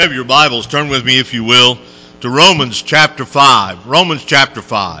Have your Bibles, turn with me, if you will, to Romans chapter 5. Romans chapter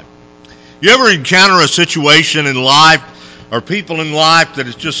 5. You ever encounter a situation in life or people in life that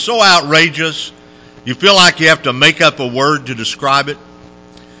is just so outrageous, you feel like you have to make up a word to describe it?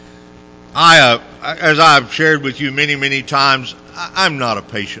 As I've shared with you many times, I'm not a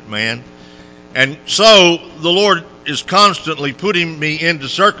patient man. And so the Lord is constantly putting me into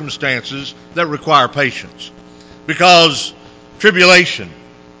circumstances that require patience, because tribulation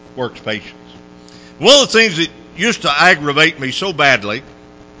works patience. One of the things that used to aggravate me so badly,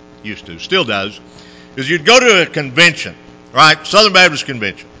 still does, is you'd go to a convention, right? Southern Baptist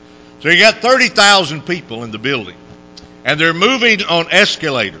Convention. So you got 30,000 people in the building, and they're moving on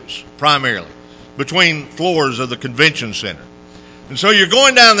escalators primarily between floors of the convention center. And so you're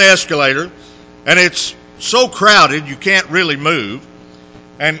going down the escalator, and it's so crowded you can't really move.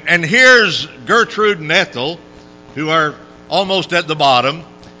 And here's Gertrude and Ethel, who are almost at the bottom,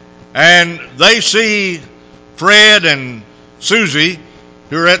 and they see Fred and Susie,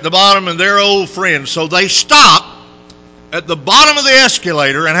 who are at the bottom, and they're old friends. So they stop at the bottom of the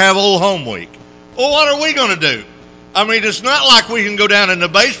escalator and have Old Home Week. Well, what are we going to do? I mean, it's not like we can go down in the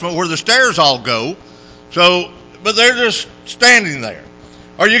basement where the stairs all go. So, but they're just standing there.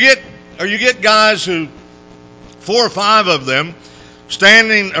 Or you get guys who, 4 or 5 of them,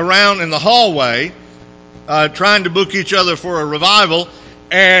 standing around in the hallway, trying to book each other for a revival,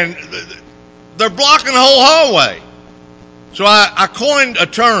 and they're blocking the whole hallway. So I coined a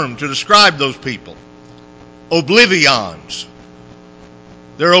term to describe those people. Oblivions.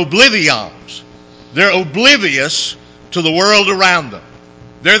 They're oblivions. They're oblivious to the world around them.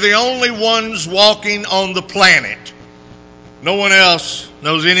 They're the only ones walking on the planet. No one else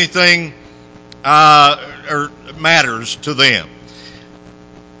knows anything or matters to them.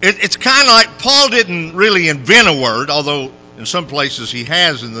 It's kind of like Paul didn't really invent a word, although in some places he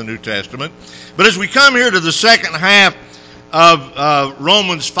has in the New Testament. But as we come here to the second half of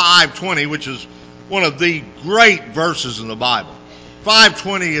Romans 5:20, which is one of the great verses in the Bible.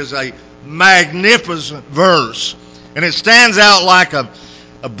 5:20 is a magnificent verse, and it stands out like a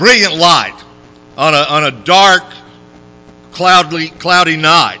brilliant light on a dark, cloudy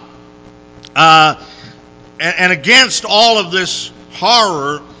night. And against all of this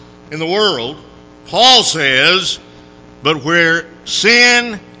horror in the world, Paul says, but where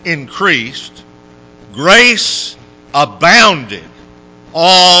sin increased, grace abounded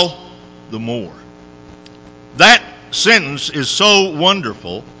all the more. That sentence is so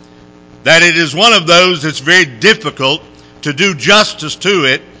wonderful that it is one of those that's very difficult to do justice to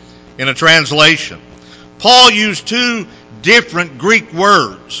it in a translation. Paul used 2 different Greek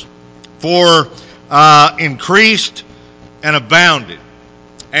words for increased and abounded.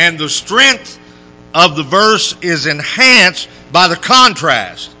 And the strength of the verse is enhanced by the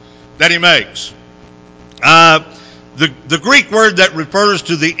contrast that he makes. The Greek word that refers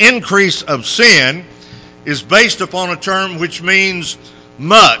to the increase of sin is based upon a term which means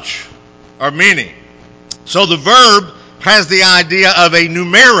much or many. So the verb has the idea of a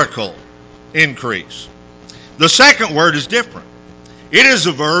numerical increase. The second word is different. It is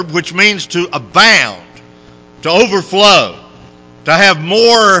a verb which means to abound, to overflow, to have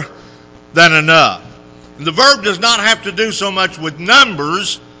more than enough. And the verb does not have to do so much with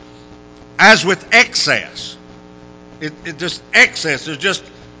numbers as with excess. It just excess. It just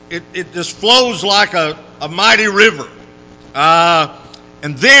flows like a mighty river.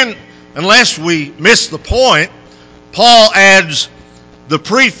 And then, unless we miss the point, Paul adds the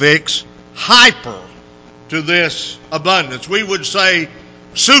prefix hyper to this abundance. We would say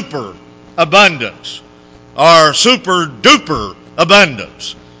super abundance or super duper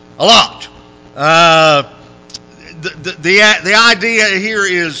abundance. A lot. The idea here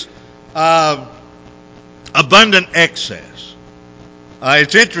is abundant excess.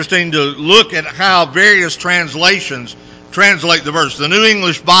 It's interesting to look at how various translations translate the verse. The New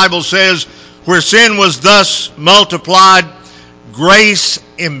English Bible says, where sin was thus multiplied, grace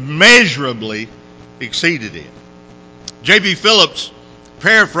immeasurably exceeded it. J.B. Phillips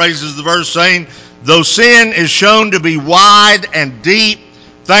paraphrases the verse saying, though sin is shown to be wide and deep,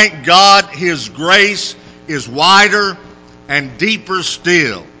 thank God his grace is wider and deeper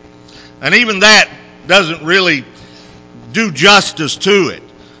still. And even that doesn't really do justice to it.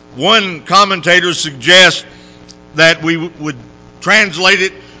 One commentator suggests that we would translate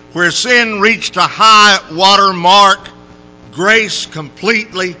it, where sin reached a high water mark, grace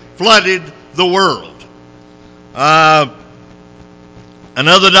completely flooded the world.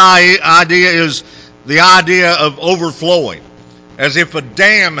 Another idea is the idea of overflowing, as if a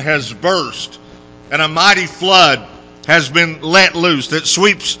dam has burst and a mighty flood has been let loose, that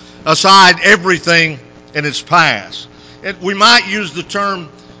sweeps aside everything in its past. We might use the term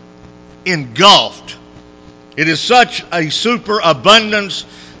engulfed. It is such a superabundance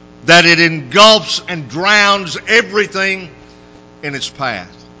that it engulfs and drowns everything in its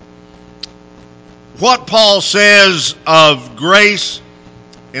path. What Paul says of grace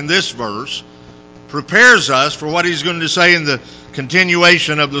in this verse prepares us for what he's going to say in the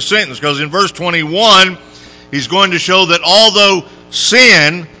continuation of the sentence. Because in verse 21, he's going to show that although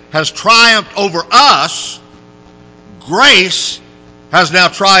sin has triumphed over us, grace has now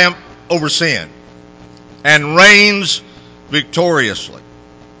triumphed over sin and reigns victoriously.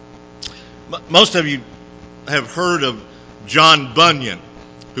 Most of you have heard of John Bunyan,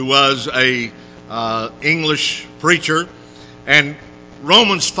 who was a English preacher, and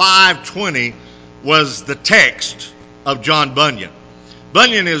Romans 5:20 was the text of John Bunyan.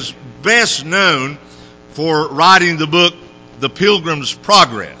 Bunyan is best known for writing the book The Pilgrim's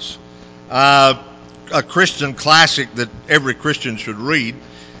Progress, a Christian classic that every Christian should read,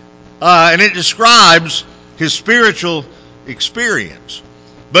 and it describes his spiritual experience.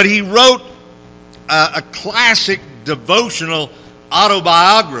 But he wrote a classic devotional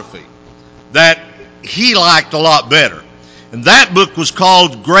autobiography that he liked a lot better. And that book was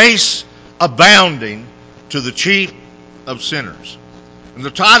called Grace Abounding to the Chief of Sinners. And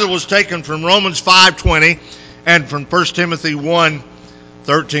the title was taken from Romans 5:20 and from 1 Timothy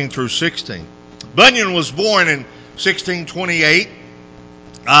 1:13 through 16. Bunyan was born in 1628.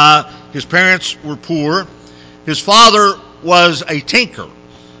 His parents were poor. His father was a tinker.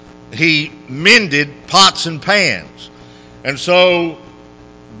 He mended pots and pans. And so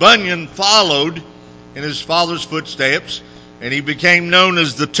Bunyan followed in his father's footsteps, and he became known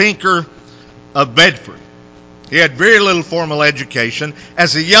as the Tinker of Bedford. He had very little formal education.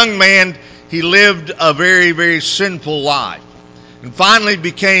 As a young man, he lived a very, very sinful life, and finally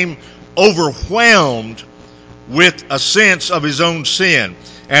became overwhelmed with a sense of his own sin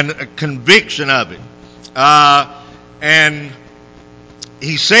and a conviction of it. And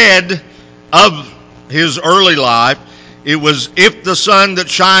he said of his early life, it was, if the sun that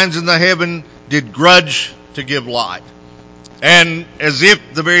shines in the heaven did grudge to give light. And as if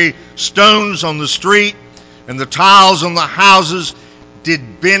the very stones on the street and the tiles on the houses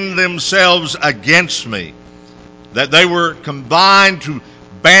did bend themselves against me, that they were combined to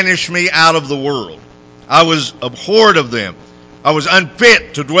banish me out of the world. I was abhorred of them. I was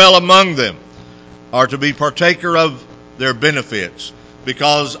unfit to dwell among them, or to be partaker of their benefits,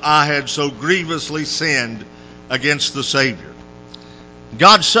 because I had so grievously sinned against the Savior.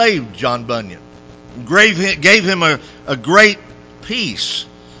 God saved John Bunyan, gave him a great peace.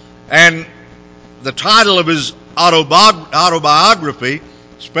 And the title of his autobiography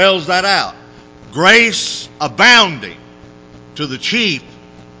spells that out. Grace Abounding to the Chief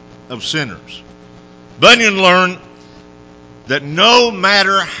of Sinners. Bunyan learned that no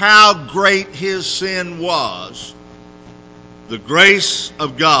matter how great his sin was, the grace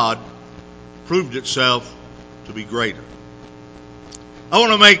of God proved itself to be greater. I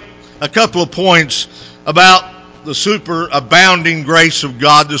want to make a couple of points about the superabounding grace of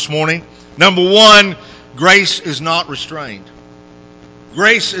God this morning. Number one, grace is not restrained.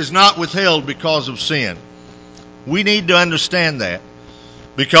 Grace is not withheld because of sin. We need to understand that,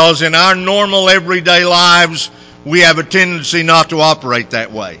 because in our normal everyday lives, we have a tendency not to operate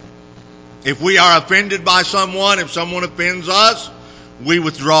that way. If we are offended by someone, if someone offends us, we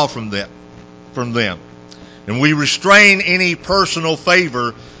withdraw from them. And we restrain any personal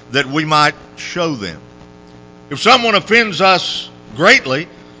favor that we might show them. If someone offends us greatly,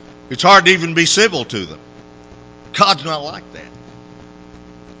 it's hard to even be civil to them. God's not like that.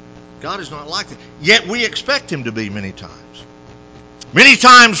 God is not like that. Yet we expect him to be many times. Many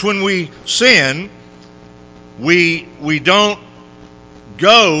times when we sin, we don't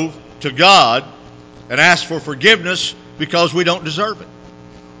go to God and ask for forgiveness because we don't deserve it.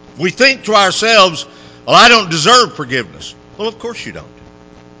 We think to ourselves, well, I don't deserve forgiveness. Well, of course you don't.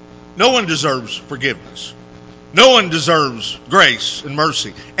 No one deserves forgiveness. No one deserves grace and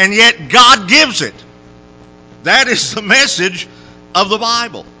mercy. And yet God gives it. That is the message of the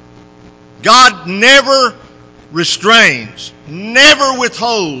Bible. God never restrains, never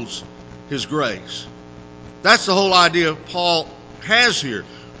withholds his grace. That's the whole idea Paul has here.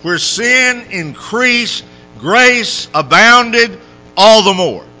 Where sin increased, grace abounded all the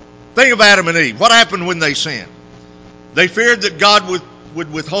more. Think of Adam and Eve. What happened when they sinned? They feared that God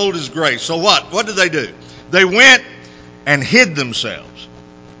would withhold his grace. So what? What did they do? They went and hid themselves.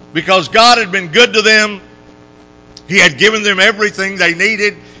 Because God had been good to them. He had given them everything they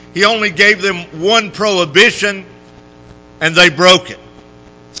needed. He only gave them one prohibition, and they broke it.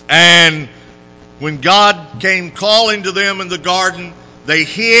 And when God came calling to them in the garden, they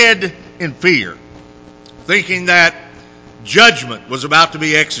hid in fear, thinking that judgment was about to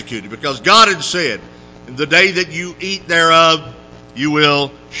be executed, because God had said, in the day that you eat thereof, you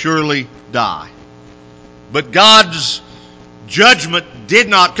will surely die. But God's judgment did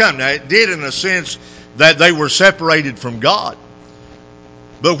not come. Now, it did in a sense that they were separated from God.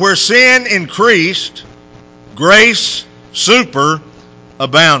 But where sin increased, grace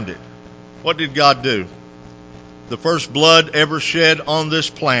superabounded. What did God do? The first blood ever shed on this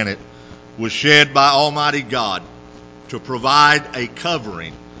planet was shed by Almighty God to provide a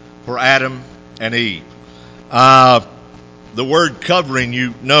covering for Adam and Eve. The word covering,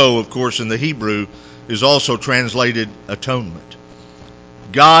 you know, of course, in the Hebrew is also translated atonement.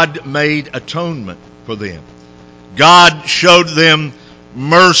 God made atonement for them. God showed them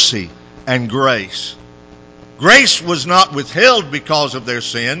mercy and grace. Grace was not withheld because of their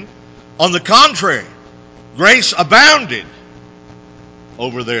sin. On the contrary, grace abounded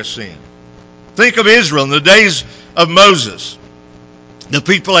over their sin. Think of Israel in the days of Moses. The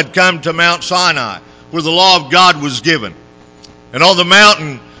people had come to Mount Sinai, where the law of God was given. And on the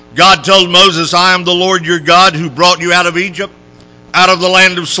mountain, God told Moses, I am the Lord your God who brought you out of Egypt, out of the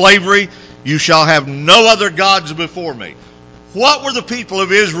land of slavery. You shall have no other gods before me. What were the people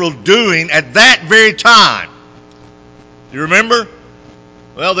of Israel doing at that very time? Do you remember?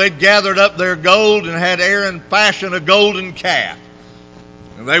 Well, they'd gathered up their gold and had Aaron fashion a golden calf.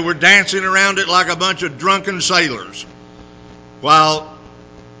 And they were dancing around it like a bunch of drunken sailors. While,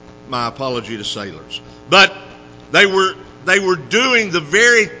 my apology to sailors. But they were doing the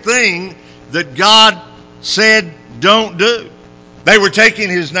very thing that God said don't do. They were taking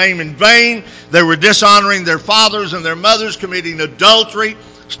his name in vain. They were dishonoring their fathers and their mothers, committing adultery,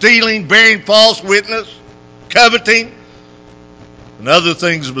 stealing, bearing false witness, coveting, and other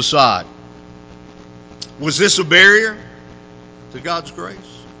things beside. Was this a barrier to God's grace?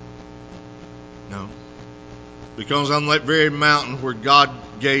 No. Because on that very mountain where God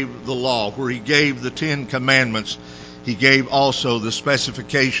gave the law, where he gave the 10 commandments, he gave also the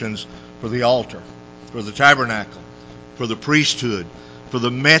specifications for the altar, for the tabernacle, for the priesthood, for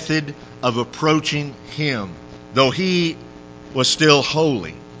the method of approaching him. Though he was still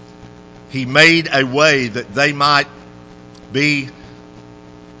holy, he made a way that they might be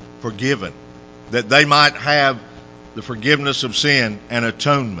forgiven, that they might have the forgiveness of sin and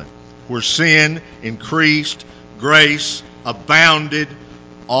atonement. Where sin increased, grace abounded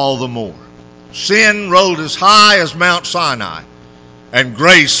all the more. Sin rolled as high as Mount Sinai, and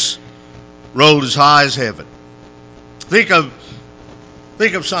grace rolled as high as heaven. Think of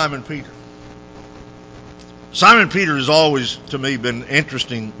Simon Peter. Simon Peter has always, to me, been an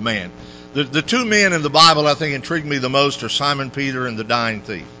interesting man. The two men in the Bible I think intrigue me the most are Simon Peter and the dying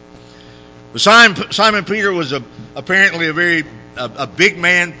thief. Simon Peter was apparently a big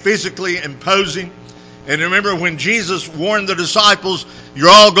man, physically imposing. And remember when Jesus warned the disciples, you're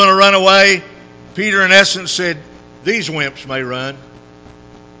all going to run away, Peter in essence said, these wimps may run.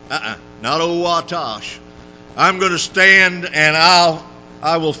 Not old Watosh. I'm going to stand and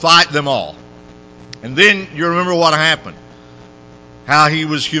I will fight them all. And then you remember what happened. How he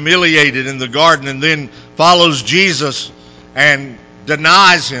was humiliated in the garden and then follows Jesus and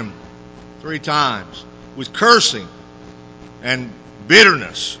denies him 3 times with cursing and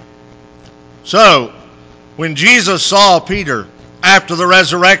bitterness. So, when Jesus saw Peter after the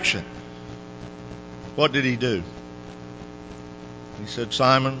resurrection, what did he do? He said,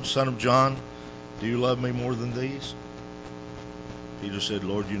 Simon, son of John, do you love me more than these? Peter said,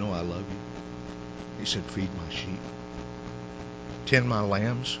 Lord, you know I love you. He said, feed my sheep. Tend my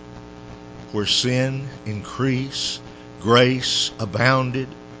lambs. Where sin increased, grace abounded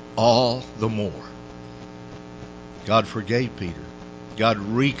all the more. God forgave Peter. God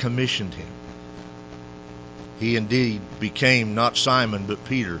recommissioned him. He indeed became not Simon but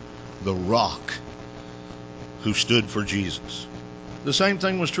Peter, the rock who stood for Jesus. The same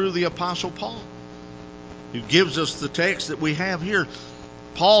thing was true of the Apostle Paul, who gives us the text that we have here.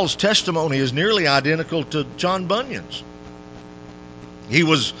 Paul's testimony is nearly identical to John Bunyan's. He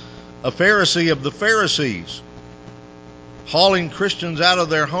was a Pharisee of the Pharisees, hauling Christians out of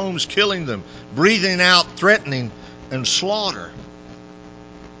their homes, killing them, breathing out threatening and slaughter.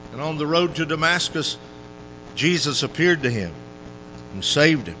 And on the road to Damascus, Jesus appeared to him and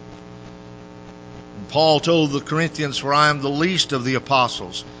saved him. And Paul told the Corinthians, for I am the least of the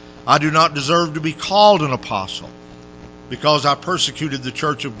apostles. I do not deserve to be called an apostle, because I persecuted the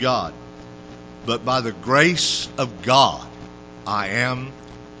church of God. But by the grace of God, I am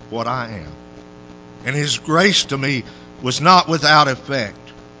what I am. And his grace to me was not without effect.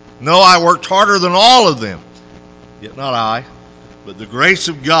 No, I worked harder than all of them. Yet not I, but the grace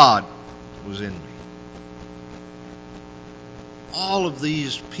of God was in me. All of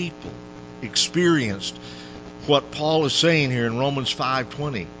these people experienced what Paul is saying here in Romans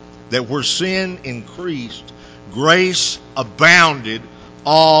 5:20, that where sin increased, grace abounded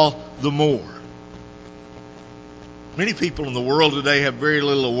all the more. Many people in the world today have very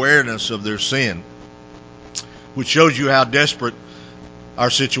little awareness of their sin, which shows you how desperate our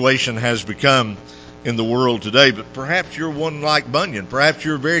situation has become in the world today. But perhaps you're one like Bunyan. Perhaps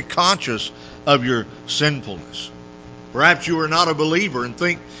you're very conscious of your sinfulness. Perhaps you are not a believer and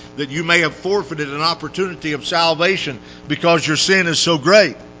think that you may have forfeited an opportunity of salvation because your sin is so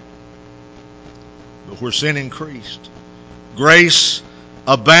great. But where sin increased, grace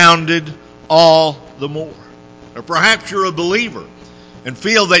abounded all the more. Or perhaps you're a believer and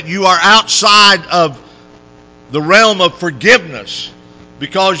feel that you are outside of the realm of forgiveness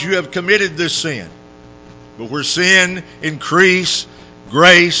because you have committed this sin. But where sin increased,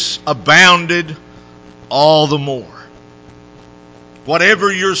 grace abounded all the more.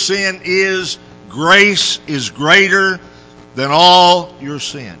 Whatever your sin is, grace is greater than all your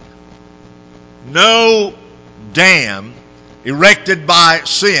sin. No dam erected by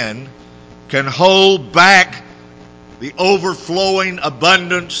sin can hold back the overflowing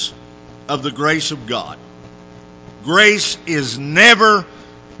abundance of the grace of God. Grace is never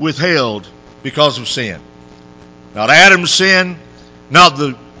withheld because of sin. Not Adam's sin, not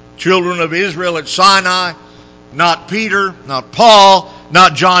the children of Israel at Sinai, not Peter, not Paul,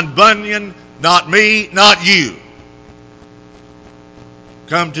 not John Bunyan, not me, not you.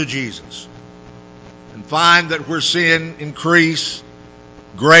 Come to Jesus and find that where sin increased,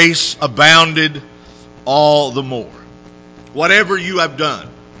 grace abounded all the more. Whatever you have done,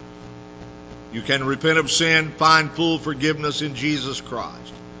 you can repent of sin, find full forgiveness in Jesus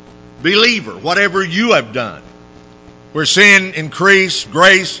Christ. Believer, whatever you have done, where sin increased,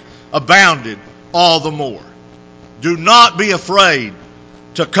 grace abounded all the more. Do not be afraid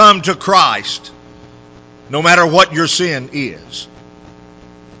to come to Christ, no matter what your sin is.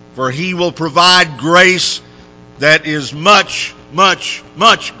 For He will provide grace that is much, much,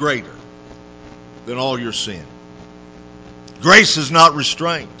 much greater than all your sin. Grace is not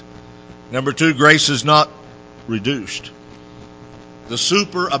restrained. Number two, grace is not reduced. The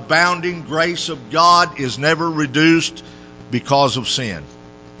superabounding grace of God is never reduced because of sin.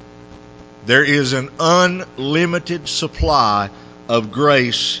 There is an unlimited supply of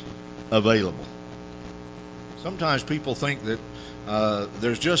grace available. Sometimes people think that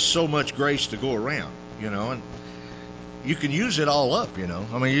there's just so much grace to go around, and you can use it all up,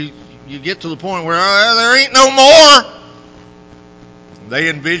 I mean, you get to the point where there ain't no more. They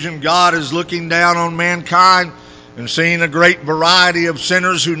envision God as looking down on mankind and seeing a great variety of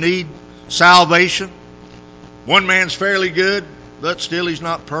sinners who need salvation. One man's fairly good, but still he's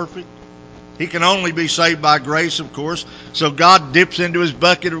not perfect. He can only be saved by grace, of course. So God dips into his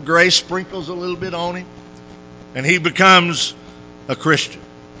bucket of grace, sprinkles a little bit on him, and he becomes a Christian.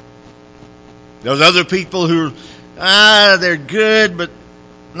 There's other people who they're good, but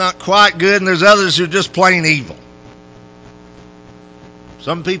not quite good, and there's others who are just plain evil.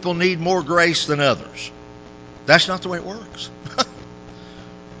 Some people need more grace than others. That's not the way it works.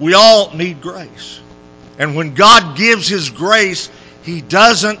 We all need grace. And when God gives His grace, He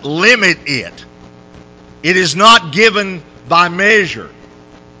doesn't limit it. It is not given by measure.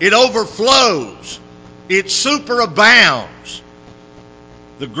 It overflows. It superabounds.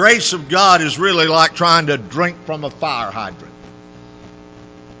 The grace of God is really like trying to drink from a fire hydrant.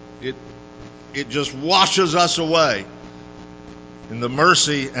 It just washes us away in the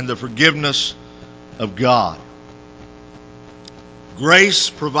mercy and the forgiveness of God. Grace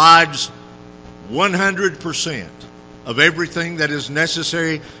provides 100% of everything that is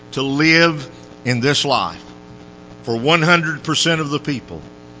necessary to live in this life for 100% of the people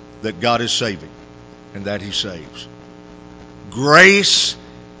that God is saving and that He saves. Grace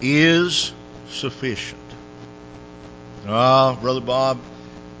is sufficient. Brother Bob,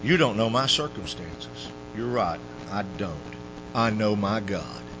 you don't know my circumstances. You're right. I don't. I know my God.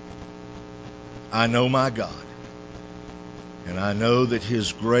 I know my God. And I know that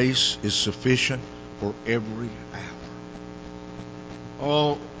His grace is sufficient for every hour.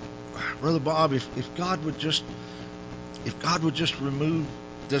 Oh, Brother Bob, if God would just remove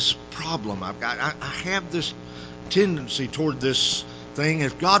this problem I've got. I have this tendency toward this thing.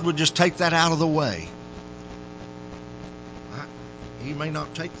 If God would just take that out of the way. He may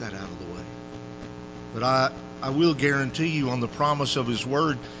not take that out of the way. But I will guarantee you on the promise of His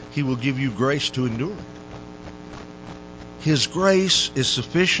Word, He will give you grace to endure it. His grace is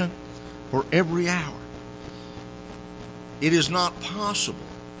sufficient for every hour. It is not possible.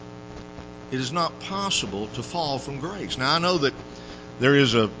 It is not possible to fall from grace. Now, I know that there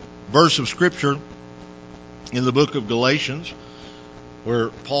is a verse of Scripture in the book of Galatians where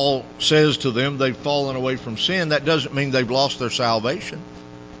Paul says to them they've fallen away from sin. That doesn't mean they've lost their salvation.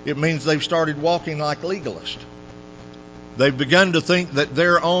 It means they've started walking like legalists. They've begun to think that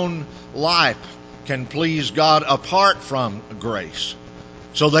their own life can please God apart from grace.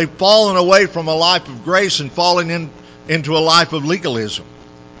 So they've fallen away from a life of grace and fallen into a life of legalism.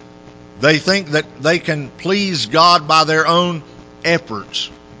 They think that they can please God by their own efforts.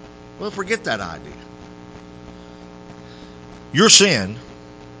 Well, forget that idea. Your sin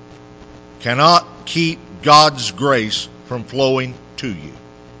cannot keep God's grace from flowing to you.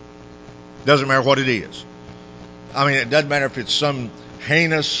 Doesn't matter what it is. I mean, it doesn't matter if it's some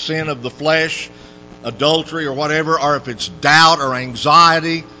heinous sin of the flesh, adultery or whatever, or if it's doubt or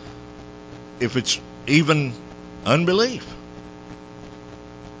anxiety, if it's even unbelief.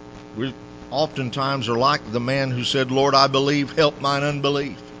 We oftentimes are like the man who said, Lord, I believe, help mine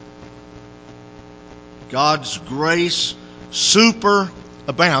unbelief. God's grace super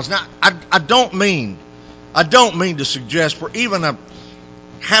abounds. Now, I don't mean to suggest for even a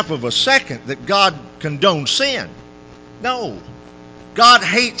half of a second that God condones sin. No. God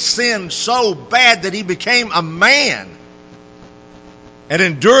hates sin so bad that he became a man and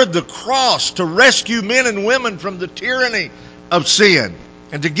endured the cross to rescue men and women from the tyranny of sin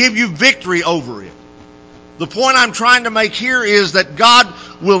and to give you victory over it. The point I'm trying to make here is that God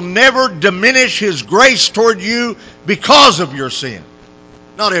will never diminish his grace toward you because of your sin.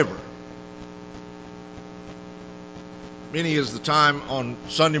 Not ever. Many is the time on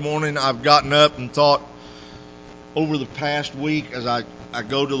Sunday morning I've gotten up and thought over the past week as I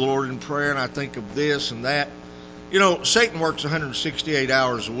go to the Lord in prayer and I think of this and that. You know, Satan works 168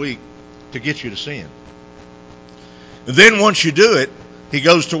 hours a week to get you to sin. And then once you do it, he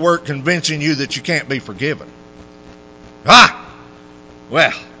goes to work convincing you that you can't be forgiven.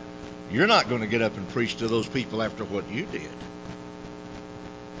 Well, you're not going to get up and preach to those people after what you did.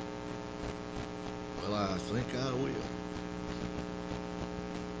 Well, I think I will.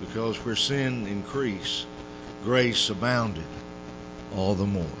 Because where sin increased, grace abounded all the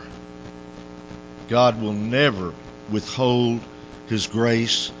more. God will never withhold his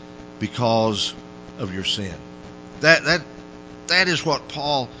grace because of your sin. That is what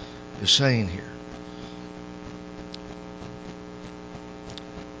Paul is saying here.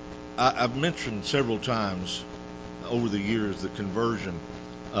 I've mentioned several times over the years the conversion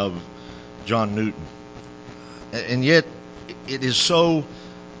of John Newton. And yet it is so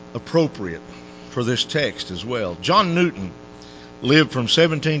appropriate for this text as well. John Newton lived from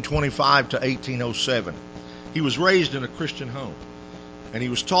 1725 to 1807. He was raised in a Christian home, and he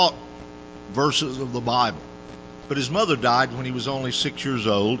was taught verses of the Bible. But his mother died when he was only 6 years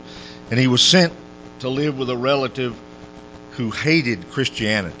old, and he was sent to live with a relative who hated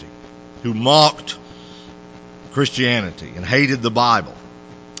Christianity, who mocked Christianity and hated the Bible.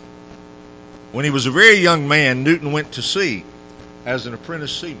 When he was a very young man, Newton went to sea as an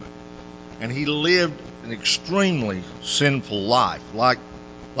apprentice seaman, and he lived an extremely sinful life, like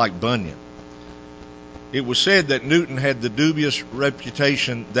Bunyan. It was said that Newton had the dubious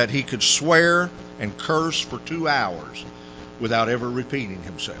reputation that he could swear and curse for 2 hours without ever repeating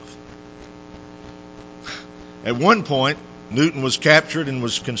himself. At one point, Newton was captured and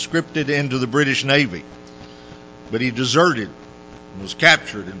was conscripted into the British Navy, but he deserted and was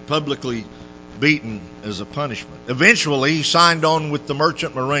captured and publicly beaten as a punishment. Eventually, he signed on with the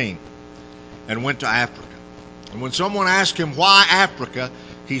Merchant Marine and went to Africa. And when someone asked him why Africa,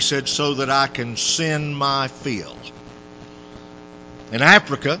 he said, so that I can sin my fill. In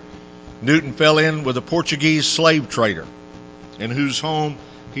Africa, Newton fell in with a Portuguese slave trader in whose home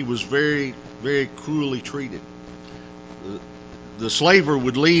he was very, very cruelly treated. The slaver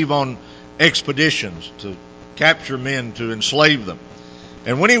would leave on expeditions to capture men to enslave them.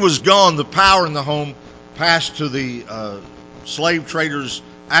 And when he was gone, the power in the home passed to the slave trader's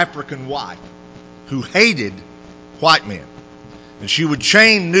African wife, who hated white men. And she would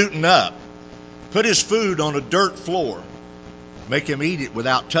chain Newton up, put his food on a dirt floor, make him eat it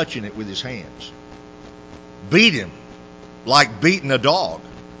without touching it with his hands, beat him like beating a dog.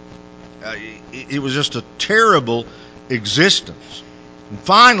 It was just a terrible existence. And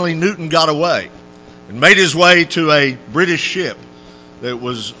finally, Newton got away and made his way to a British ship that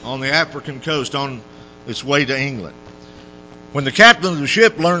was on the African coast on its way to England. When the captain of the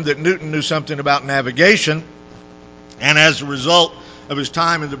ship learned that Newton knew something about navigation, and as a result of his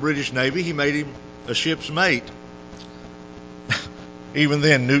time in the British Navy, he made him a ship's mate. Even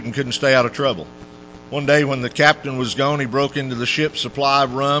then, Newton couldn't stay out of trouble. One day when the captain was gone, he broke into the ship's supply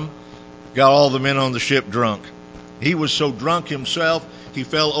of rum, got all the men on the ship drunk. He was so drunk himself, he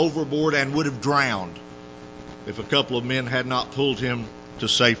fell overboard and would have drowned if a couple of men had not pulled him to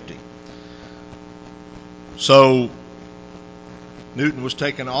safety. So Newton was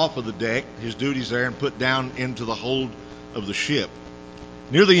taken off of the deck, his duties there, and put down into the hold of the ship.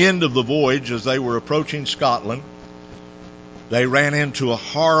 Near the end of the voyage, as they were approaching Scotland, they ran into a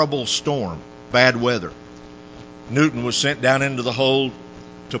horrible storm, bad weather. Newton was sent down into the hold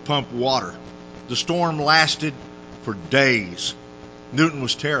to pump water. The storm lasted for days. Newton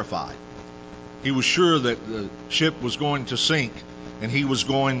was terrified. He was sure that the ship was going to sink and he was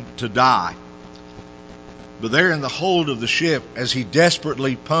going to die. But there in the hold of the ship, as he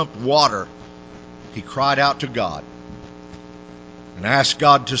desperately pumped water, he cried out to God and asked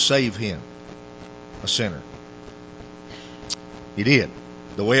God to save him, a sinner. He did.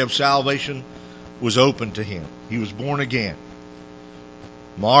 The way of salvation was open to him. He was born again,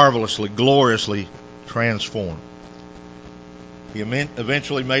 marvelously, gloriously transformed. He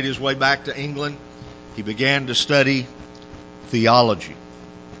eventually made his way back to England. He began to study theology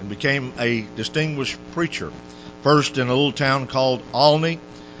and became a distinguished preacher, first in a little town called Olney,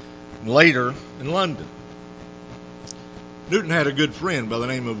 and later in London. Newton had a good friend by the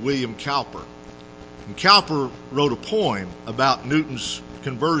name of William Cowper. And Cowper wrote a poem about Newton's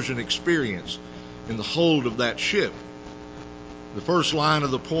conversion experience in the hold of that ship. The first line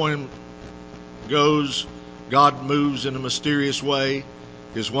of the poem goes, God moves in a mysterious way,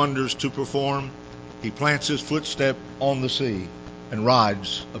 his wonders to perform. He plants his footstep on the sea and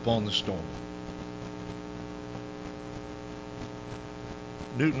rides upon the storm.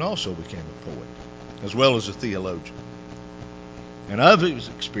 Newton also became a poet, as well as a theologian. And of his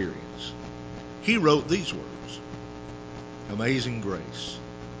experience, he wrote these words: Amazing grace,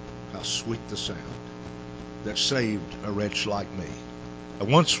 how sweet the sound that saved a wretch like me. I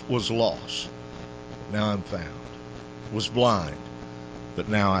once was lost, but now I'm found. Was blind, but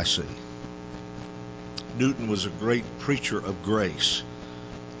now I see. Newton was a great preacher of grace,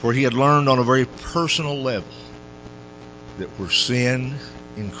 for he had learned on a very personal level that where sin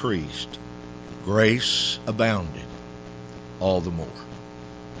increased, grace abounded all the more.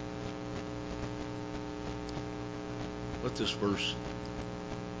 Let this verse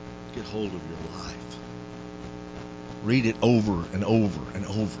get hold of your life. Read it over and over and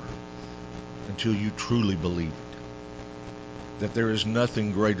over until you truly believe it. That there is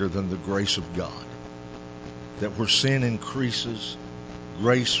nothing greater than the grace of God. That where sin increases,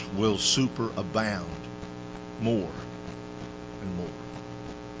 grace will superabound more and more.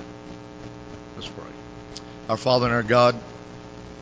 Let's pray. Our Father and our God,